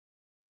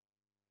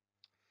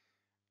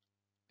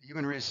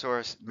Human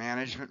resource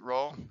management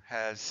role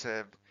has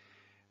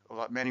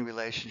many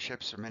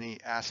relationships or many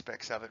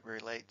aspects of it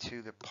relate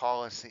to the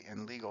policy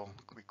and legal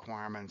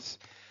requirements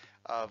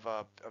of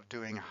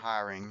doing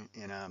hiring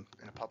in a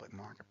public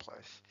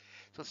marketplace.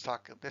 So let's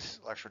talk. This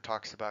lecture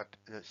talks about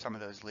some of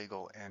those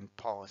legal and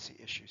policy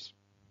issues.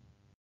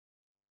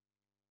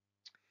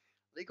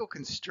 Legal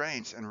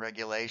constraints and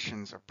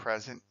regulations are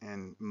present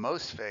in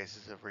most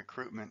phases of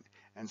recruitment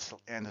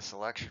and the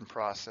selection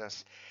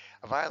process.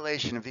 A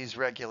violation of these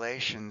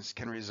regulations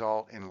can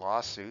result in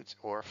lawsuits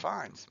or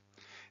fines.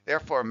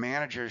 Therefore,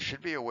 managers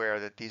should be aware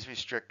that these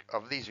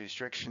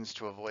restrictions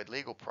to avoid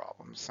legal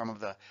problems. Some of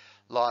the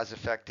laws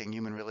affecting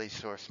human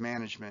resource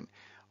management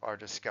are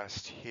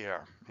discussed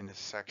here in this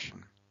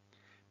section.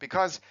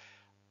 Because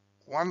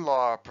one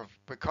law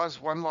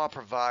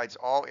provides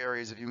all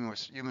areas of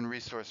human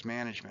resource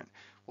management,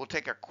 we'll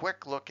take a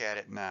quick look at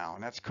it now,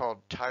 and that's called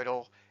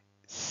Title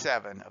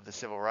VII of the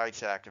Civil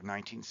Rights Act of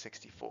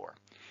 1964.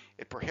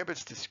 It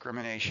prohibits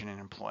discrimination in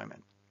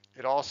employment.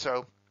 It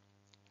also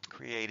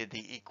created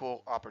the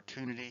Equal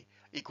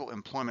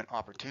Employment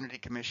Opportunity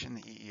Commission,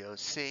 the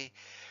EEOC,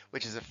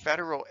 which is a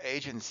federal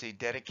agency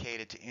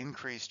dedicated to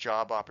increase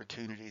job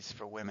opportunities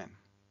for women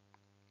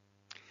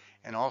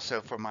and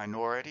also for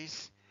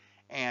minorities,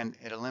 and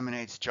it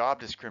eliminates job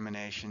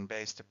discrimination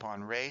based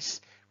upon race,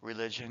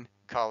 religion,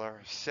 color,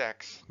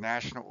 sex,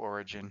 national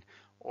origin,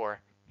 or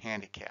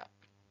handicap.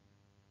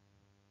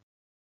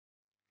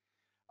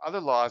 Other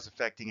laws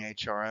affecting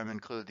HRM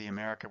include the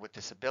America with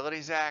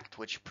Disabilities Act,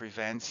 which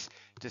prevents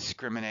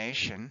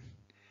discrimination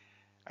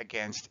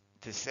against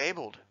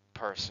disabled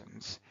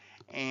persons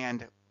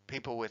and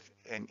people with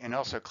and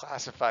also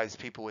classifies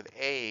people with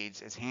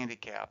AIDS as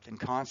handicapped, and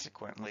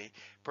consequently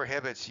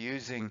prohibits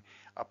using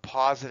a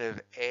positive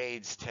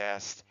AIDS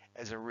test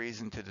as a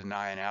reason to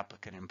deny an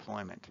applicant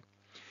employment.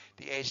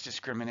 The Age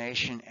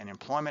Discrimination and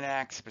Employment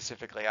Act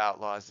specifically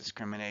outlaws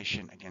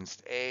discrimination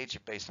against age,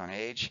 based on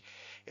age.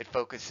 It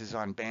focuses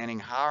on banning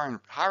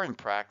hiring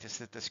practices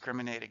that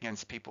discriminate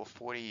against people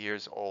 40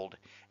 years old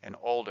and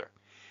older.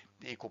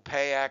 The Equal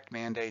Pay Act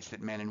mandates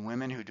that men and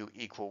women who do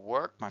equal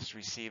work must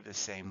receive the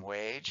same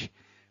wage.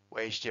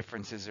 Wage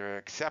differences are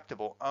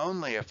acceptable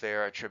only if they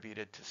are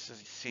attributed to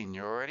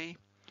seniority,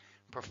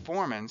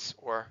 performance,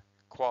 or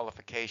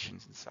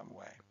qualifications in some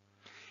way.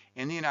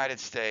 In the United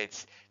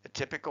States, the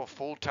typical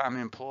full-time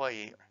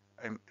employee,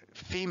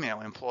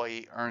 female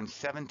employee, earns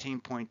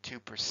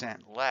 17.2%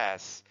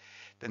 less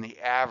than the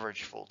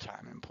average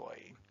full-time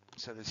employee.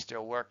 So there's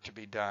still work to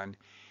be done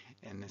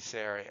in this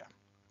area.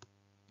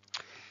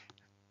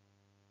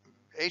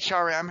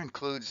 HRM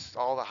includes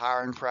all the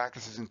hiring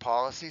practices and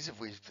policies that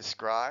we've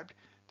described.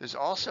 There's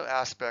also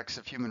aspects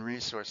of human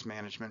resource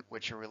management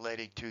which are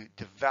related to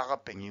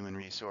developing human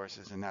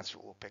resources, and that's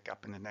what we'll pick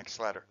up in the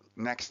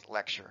next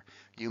lecture,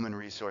 Human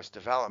Resource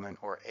Development,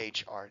 or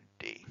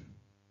HRD.